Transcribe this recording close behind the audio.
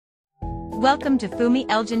Welcome to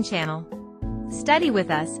fumielginn channel. Study with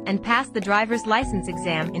us and pass the driver's license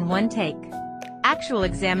exam in one take. Actual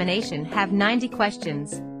examination have 90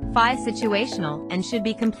 questions, 5 situational and should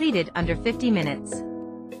be completed under 50 minutes.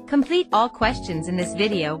 Complete all questions in this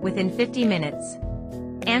video within 50 minutes.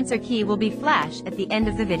 Answer key will be flash at the end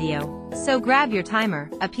of the video, so grab your timer,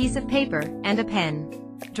 a piece of paper, and a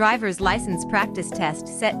pen. Driver's license practice test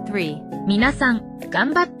set 3. 皆さん、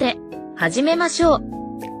頑張って、始めましょ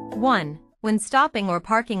う。 1. When stopping or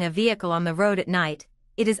parking a vehicle on the road at night,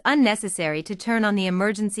 it is unnecessary to turn on the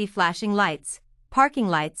emergency flashing lights, parking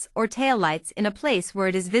lights or tail lights in a place where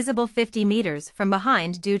it is visible 50 meters from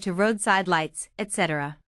behind due to roadside lights,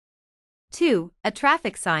 etc. 2. A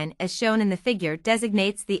traffic sign as shown in the figure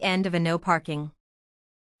designates the end of a no parking.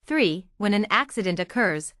 3. When an accident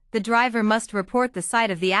occurs, the driver must report the site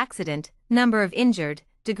of the accident, number of injured,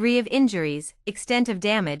 degree of injuries, extent of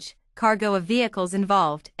damage, cargo of vehicles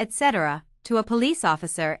involved, etc., to a police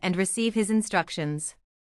officer and receive his instructions.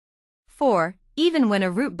 4. Even when a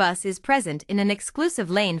route bus is present in an exclusive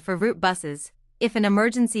lane for route buses, if an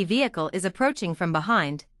emergency vehicle is approaching from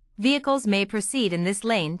behind, vehicles may proceed in this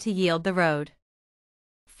lane to yield the road.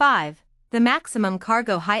 5. The maximum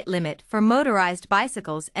cargo height limit for motorized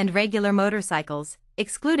bicycles and regular motorcycles,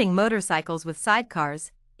 excluding motorcycles with sidecars,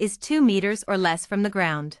 is 2 meters or less from the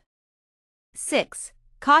ground. 6.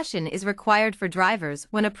 Caution is required for drivers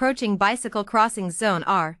when approaching bicycle crossings zone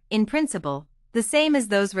are, in principle, the same as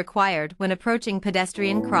those required when approaching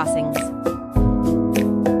pedestrian crossings.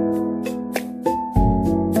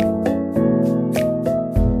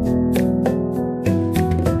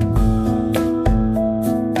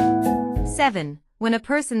 When a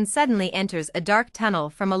person suddenly enters a dark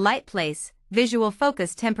tunnel from a light place, visual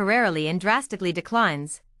focus temporarily and drastically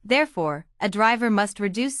declines, therefore, a driver must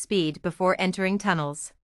reduce speed before entering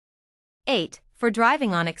tunnels. 8. For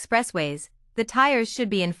driving on expressways, the tires should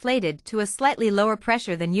be inflated to a slightly lower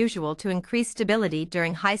pressure than usual to increase stability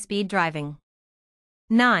during high-speed driving.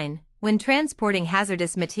 9. When transporting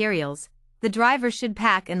hazardous materials, the driver should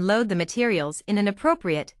pack and load the materials in an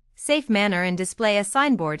appropriate, safe manner and display a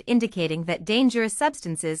signboard indicating that dangerous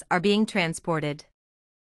substances are being transported.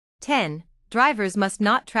 10. Drivers must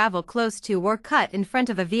not travel close to or cut in front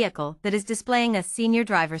of a vehicle that is displaying a senior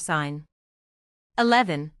driver sign.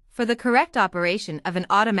 11. For the correct operation of an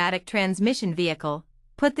automatic transmission vehicle,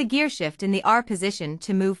 put the gearshift in the R position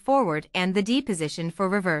to move forward and the D position for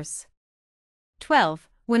reverse. 12.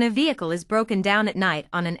 When a vehicle is broken down at night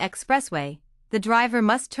on an expressway, the driver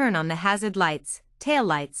must turn on the hazard lights, tail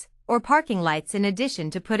lights, or parking lights in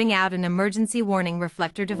addition to putting out an emergency warning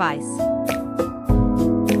reflector device.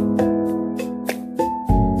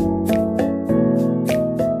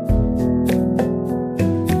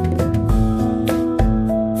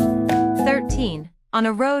 13. On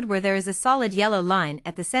a road where there is a solid yellow line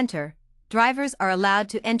at the center, drivers are allowed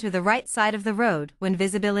to enter the right side of the road when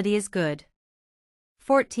visibility is good.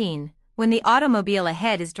 14. When the automobile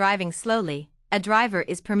ahead is driving slowly, a driver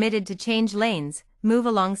is permitted to change lanes, move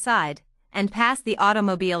alongside, and pass the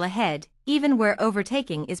automobile ahead, even where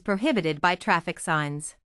overtaking is prohibited by traffic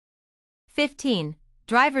signs. 15.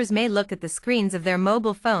 Drivers may look at the screens of their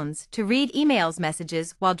mobile phones to read emails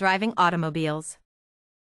messages while driving automobiles.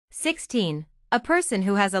 16. A person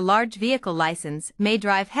who has a large vehicle license may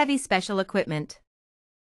drive heavy special equipment.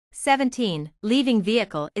 17. Leaving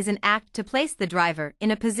vehicle is an act to place the driver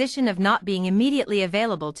in a position of not being immediately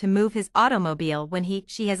available to move his automobile when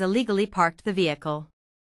she has illegally parked the vehicle.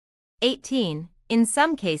 18. In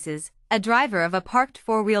some cases, a driver of a parked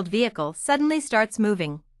four-wheeled vehicle suddenly starts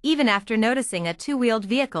moving, even after noticing a two-wheeled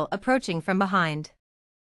vehicle approaching from behind.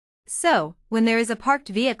 So, when there is a parked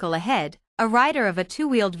vehicle ahead, a rider of a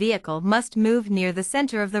two-wheeled vehicle must move near the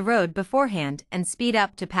center of the road beforehand and speed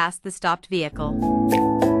up to pass the stopped vehicle.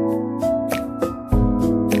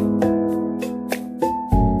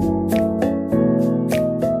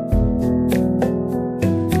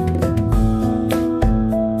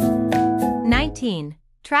 19.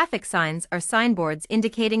 Traffic signs are signboards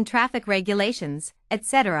indicating traffic regulations,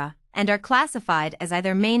 etc., and are classified as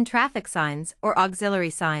either main traffic signs or auxiliary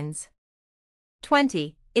signs.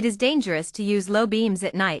 20. It is dangerous to use low beams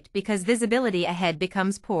at night because visibility ahead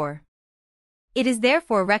becomes poor. It is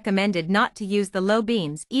therefore recommended not to use the low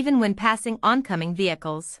beams even when passing oncoming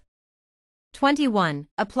vehicles. 21.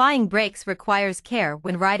 Applying brakes requires care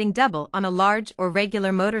when riding double on a large or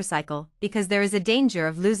regular motorcycle because there is a danger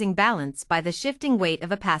of losing balance by the shifting weight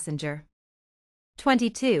of a passenger.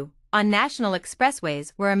 22. On national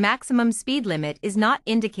expressways where a maximum speed limit is not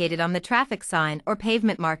indicated on the traffic sign or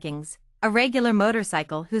pavement markings, a regular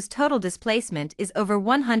motorcycle whose total displacement is over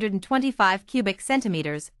 125 cubic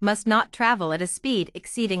centimeters must not travel at a speed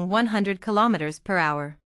exceeding 100 kilometers per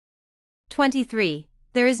hour. 23.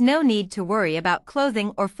 There is no need to worry about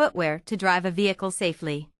clothing or footwear to drive a vehicle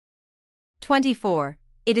safely. 24.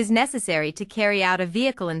 It is necessary to carry out a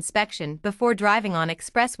vehicle inspection before driving on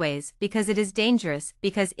expressways because it is dangerous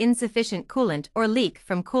because insufficient coolant or leak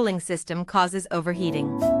from cooling system causes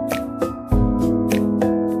overheating.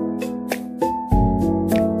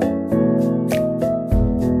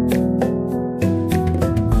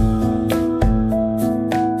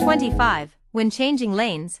 25. When changing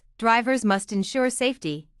lanes, drivers must ensure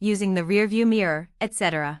safety, using the rearview mirror,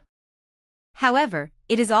 etc. However,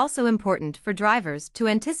 it is also important for drivers to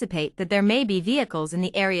anticipate that there may be vehicles in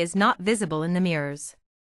the areas not visible in the mirrors.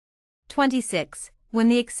 26. When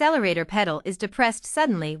the accelerator pedal is depressed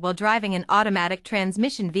suddenly while driving an automatic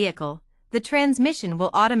transmission vehicle, the transmission will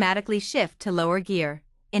automatically shift to lower gear,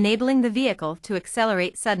 enabling the vehicle to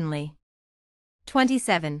accelerate suddenly.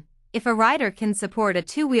 27. If a rider can support a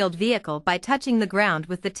two-wheeled vehicle by touching the ground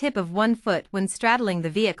with the tip of one foot when straddling the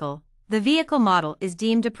vehicle model is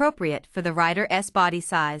deemed appropriate for the rider's body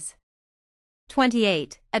size.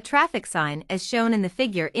 28. A traffic sign as shown in the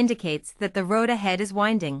figure indicates that the road ahead is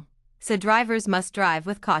winding, so drivers must drive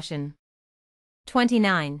with caution.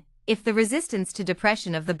 29. If the resistance to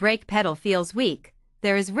depression of the brake pedal feels weak,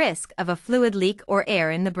 there is risk of a fluid leak or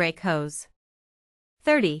air in the brake hose.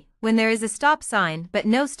 30. When there is a stop sign but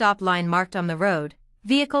no stop line marked on the road,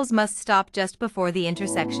 vehicles must stop just before the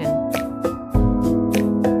intersection.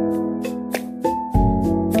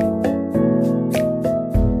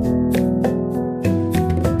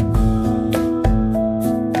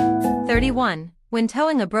 31. When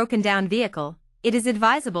towing a broken-down vehicle, it is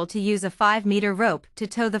advisable to use a 5-meter rope to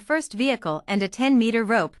tow the first vehicle and a 10-meter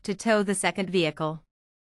rope to tow the second vehicle.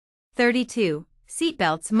 32.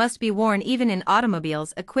 Seatbelts must be worn even in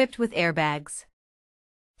automobiles equipped with airbags.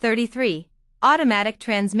 33. Automatic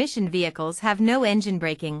transmission vehicles have no engine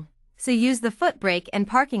braking, so use the foot brake and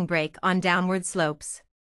parking brake on downward slopes.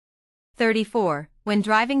 34. When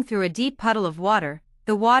driving through a deep puddle of water,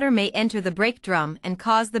 the water may enter the brake drum and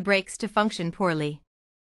cause the brakes to function poorly.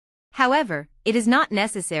 However, it is not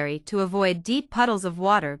necessary to avoid deep puddles of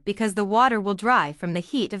water because the water will dry from the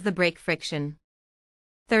heat of the brake friction.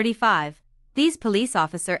 35. These police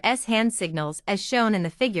officers' hand signals as shown in the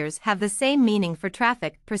figures have the same meaning for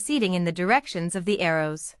traffic proceeding in the directions of the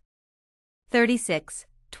arrows. 36.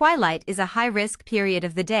 Twilight is a high-risk period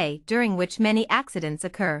of the day during which many accidents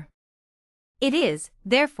occur. It is,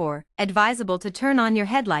 therefore, advisable to turn on your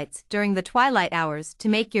headlights during the twilight hours to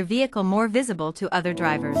make your vehicle more visible to other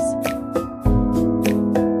drivers.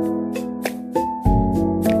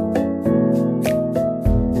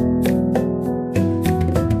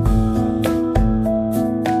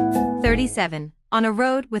 On a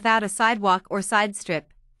road without a sidewalk or side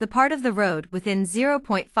strip, the part of the road within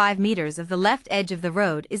 0.5 meters of the left edge of the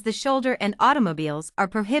road is the shoulder and automobiles are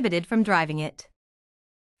prohibited from driving it.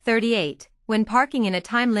 38. When parking in a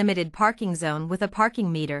time-limited parking zone with a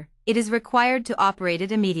parking meter, it is required to operate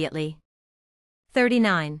it immediately.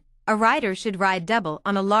 39. A rider should ride double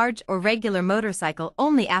on a large or regular motorcycle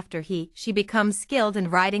only after she becomes skilled in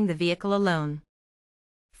riding the vehicle alone.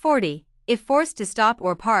 40. If forced to stop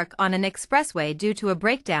or park on an expressway due to a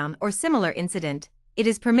breakdown or similar incident, it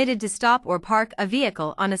is permitted to stop or park a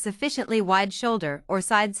vehicle on a sufficiently wide shoulder or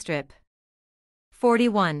side strip.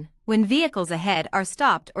 41. When vehicles ahead are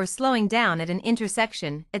stopped or slowing down at an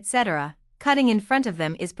intersection, etc., cutting in front of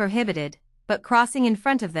them is prohibited, but crossing in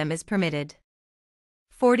front of them is permitted.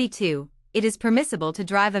 42. It is permissible to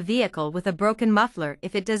drive a vehicle with a broken muffler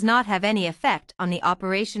if it does not have any effect on the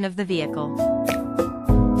operation of the vehicle.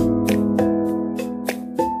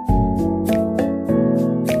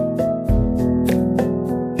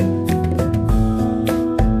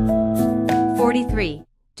 43.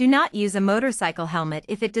 Do not use a motorcycle helmet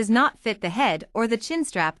if it does not fit the head or the chin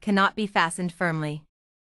strap cannot be fastened firmly.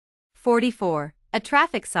 44. A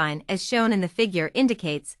traffic sign as shown in the figure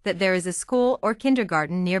indicates that there is a school or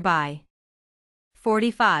kindergarten nearby.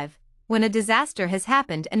 45. When a disaster has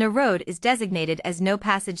happened and a road is designated as no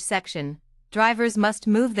passage section, drivers must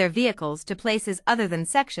move their vehicles to places other than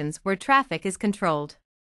sections where traffic is controlled.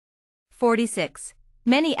 46.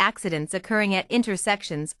 Many accidents occurring at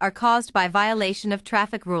intersections are caused by violation of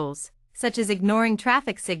traffic rules, such as ignoring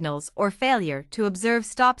traffic signals or failure to observe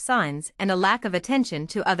stop signs and a lack of attention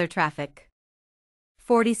to other traffic.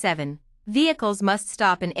 47. Vehicles must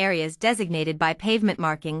stop in areas designated by pavement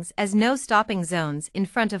markings as no stopping zones in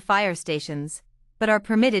front of fire stations, but are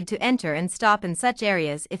permitted to enter and stop in such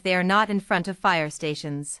areas if they are not in front of fire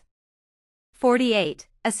stations. 48.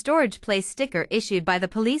 A storage place sticker issued by the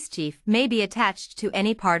police chief may be attached to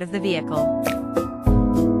any part of the vehicle.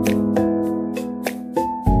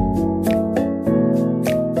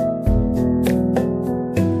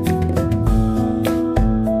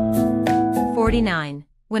 49.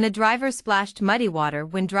 When a driver splashed muddy water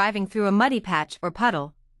when driving through a muddy patch or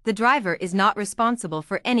puddle, the driver is not responsible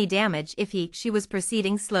for any damage if she was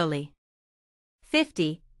proceeding slowly.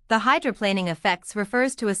 50. The hydroplaning effects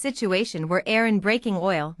refers to a situation where air in braking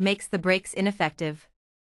oil makes the brakes ineffective.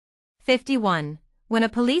 51. When a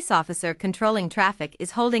police officer controlling traffic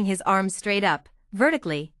is holding his arms straight up,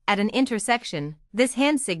 vertically, at an intersection, this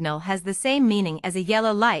hand signal has the same meaning as a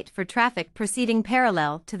yellow light for traffic proceeding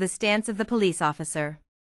parallel to the stance of the police officer.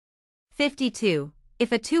 52.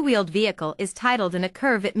 If a two-wheeled vehicle is tidled in a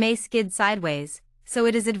curve, it may skid sideways, so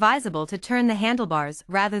it is advisable to turn the handlebars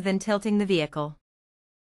rather than tilting the vehicle.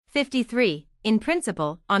 53. In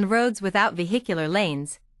principle, on roads without vehicular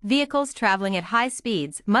lanes, vehicles traveling at high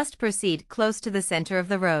speeds must proceed close to the center of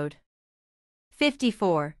the road.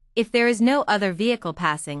 54. If there is no other vehicle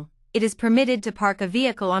passing, it is permitted to park a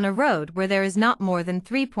vehicle on a road where there is not more than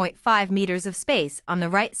 3.5 meters of space on the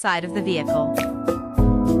right side of the vehicle.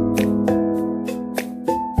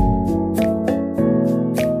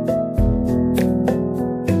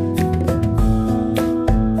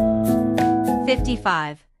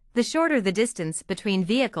 55. The shorter the distance between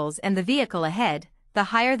vehicles and the vehicle ahead, the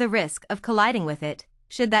higher the risk of colliding with it,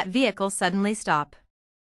 should that vehicle suddenly stop.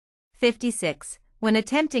 56. When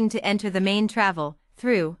attempting to enter the main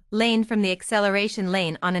travel-through lane from the acceleration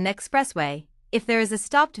lane on an expressway, if there is a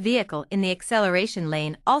stopped vehicle in the acceleration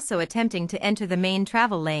lane also attempting to enter the main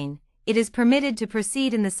travel lane, it is permitted to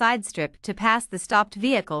proceed in the side strip to pass the stopped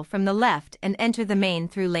vehicle from the left and enter the main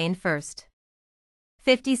through lane first.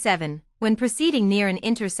 57. When proceeding near an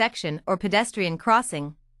intersection or pedestrian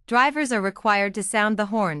crossing, drivers are required to sound the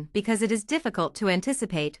horn because it is difficult to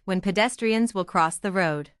anticipate when pedestrians will cross the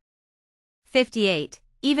road. 58.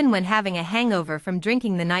 Even when having a hangover from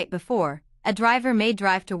drinking the night before, a driver may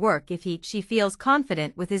drive to work if she feels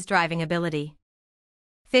confident with his driving ability.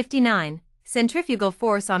 59. Centrifugal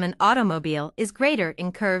force on an automobile is greater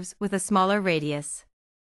in curves with a smaller radius.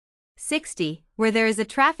 60. Where there is a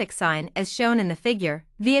traffic sign as shown in the figure,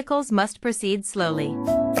 vehicles must proceed slowly.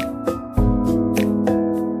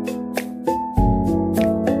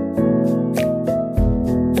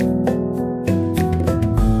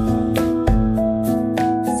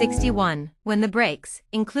 61. When the brakes,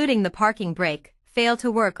 including the parking brake, fail to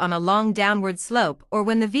work on a long downward slope or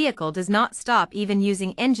when the vehicle does not stop even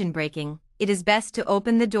using engine braking, it is best to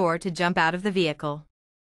open the door to jump out of the vehicle.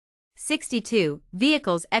 62.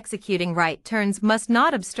 Vehicles executing right turns must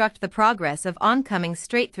not obstruct the progress of oncoming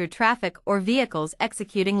straight-through traffic or vehicles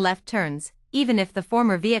executing left turns, even if the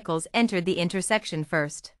former vehicles entered the intersection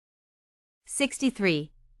first.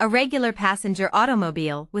 63. A regular passenger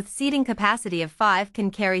automobile with seating capacity of 5 can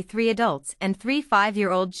carry 3 adults and 3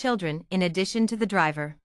 5-year-old children in addition to the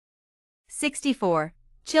driver. 64.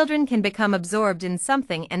 Children can become absorbed in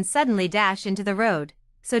something and suddenly dash into the road,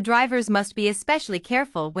 so drivers must be especially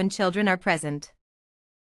careful when children are present.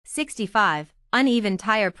 65. Uneven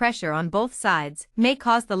tire pressure on both sides may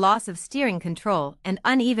cause the loss of steering control and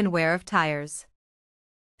uneven wear of tires.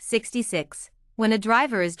 66. When a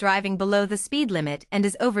driver is driving below the speed limit and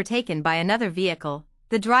is overtaken by another vehicle,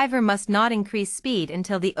 the driver must not increase speed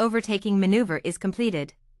until the overtaking maneuver is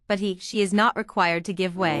completed, but she is not required to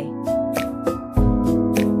give way.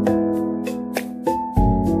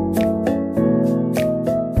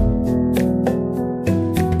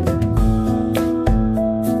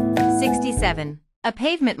 67. A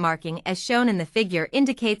pavement marking as shown in the figure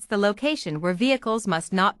indicates the location where vehicles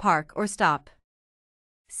must not park or stop.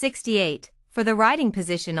 68. For the riding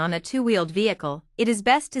position on a two-wheeled vehicle, it is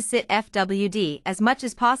best to sit FWD as much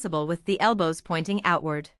as possible with the elbows pointing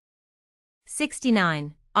outward.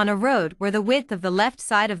 69. On a road where the width of the left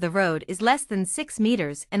side of the road is less than 6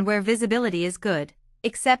 meters and where visibility is good,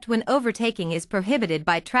 except when overtaking is prohibited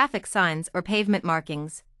by traffic signs or pavement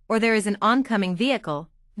markings, or there is an oncoming vehicle,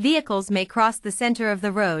 vehicles may cross the center of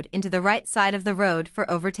the road into the right side of the road for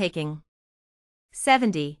overtaking.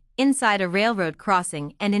 70. Inside a railroad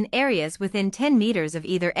crossing and in areas within 10 meters of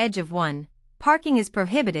either edge of one, parking is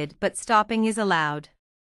prohibited but stopping is allowed.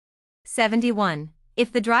 71.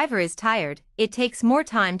 If the driver is tired, it takes more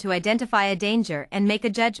time to identify a danger and make a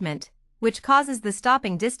judgment, which causes the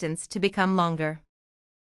stopping distance to become longer.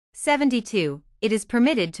 72. It is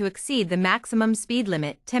permitted to exceed the maximum speed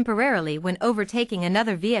limit temporarily when overtaking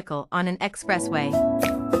another vehicle on an expressway.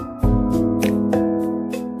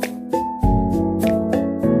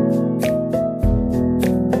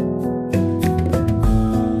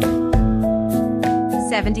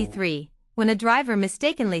 73. When a driver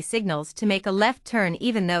mistakenly signals to make a left turn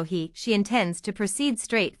even though she intends to proceed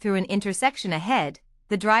straight through an intersection ahead,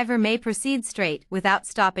 the driver may proceed straight without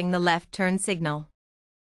stopping the left turn signal.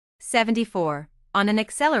 74. On an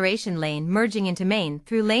acceleration lane merging into main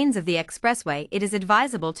through lanes of the expressway, it is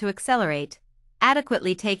advisable to accelerate,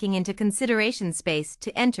 adequately taking into consideration space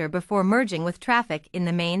to enter before merging with traffic in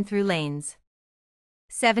the main through lanes.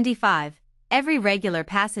 75. Every regular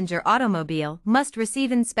passenger automobile must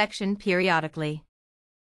receive inspection periodically.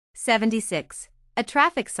 76. A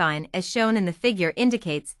traffic sign as shown in the figure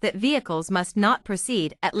indicates that vehicles must not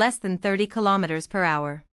proceed at less than 30 km per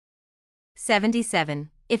hour. 77.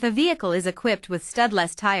 If a vehicle is equipped with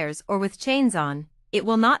studless tires or with chains on, it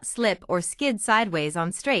will not slip or skid sideways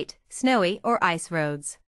on straight, snowy or ice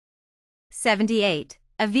roads. 78.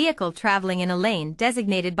 A vehicle traveling in a lane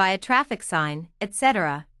designated by a traffic sign,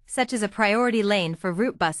 etc., such as a priority lane for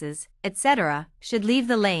route buses, etc., should leave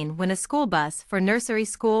the lane when a school bus for nursery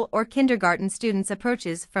school or kindergarten students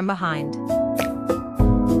approaches from behind.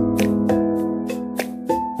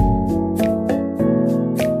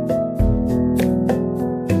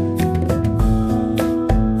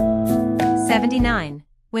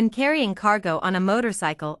 When carrying cargo on a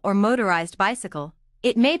motorcycle or motorized bicycle,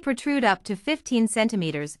 it may protrude up to 15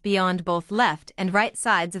 centimeters beyond both left and right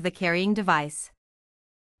sides of the carrying device.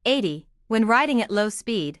 80. When riding at low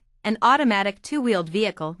speed, an automatic two-wheeled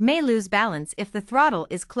vehicle may lose balance if the throttle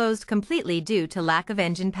is closed completely due to lack of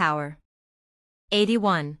engine power.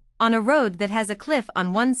 81. On a road that has a cliff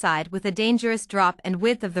on one side with a dangerous drop and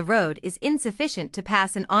width of the road is insufficient to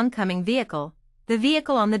pass an oncoming vehicle, the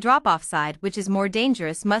vehicle on the drop-off side, which is more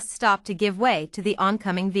dangerous, must stop to give way to the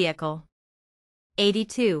oncoming vehicle.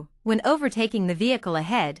 82. When overtaking the vehicle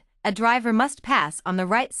ahead, a driver must pass on the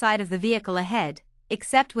right side of the vehicle ahead,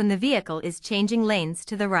 except when the vehicle is changing lanes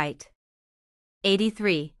to the right.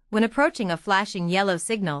 83. When approaching a flashing yellow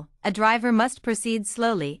signal, a driver must proceed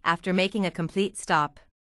slowly after making a complete stop.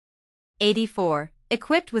 84.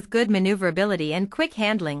 Equipped with good maneuverability and quick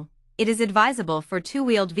handling, it is advisable for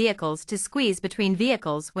two-wheeled vehicles to squeeze between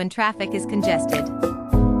vehicles when traffic is congested.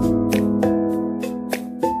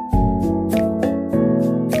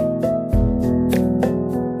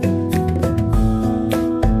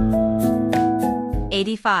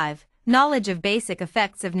 85. Knowledge of basic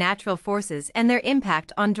effects of natural forces and their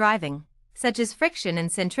impact on driving, such as friction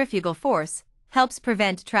and centrifugal force, helps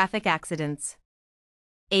prevent traffic accidents.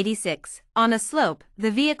 86. On a slope, the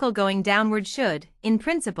vehicle going downward should, in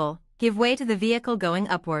principle, give way to the vehicle going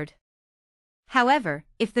upward. However,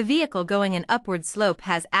 if the vehicle going an upward slope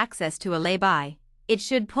has access to a lay-by, it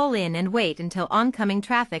should pull in and wait until oncoming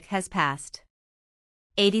traffic has passed.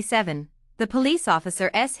 87. The police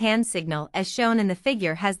officer's hand signal as shown in the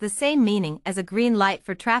figure has the same meaning as a green light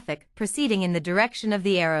for traffic proceeding in the direction of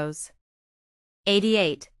the arrows.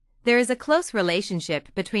 88. There is a close relationship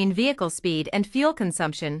between vehicle speed and fuel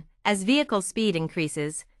consumption. As vehicle speed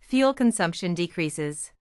increases, fuel consumption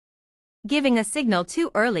decreases. Giving a signal too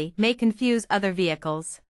early may confuse other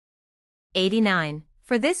vehicles. 89.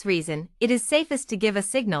 For this reason, it is safest to give a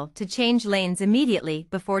signal to change lanes immediately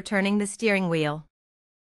before turning the steering wheel.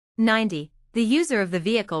 90. The user of the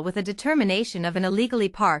vehicle with a determination of an illegally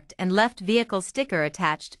parked and left vehicle sticker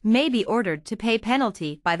attached may be ordered to pay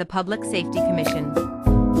penalty by the Public Safety Commission.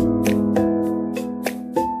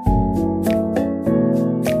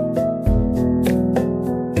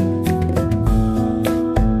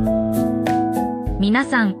 皆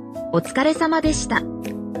さん、お疲れ様でした。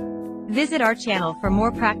Visit our channel for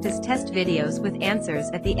more practice test videos with answers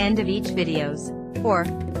at the end of each videos, or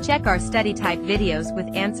check our study type videos with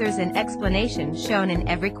answers and explanations shown in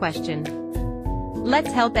every question.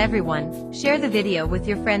 Let's help everyone. Share the video with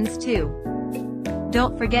your friends too.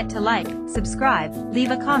 Don't forget to like, subscribe,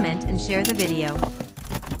 leave a comment and share the video.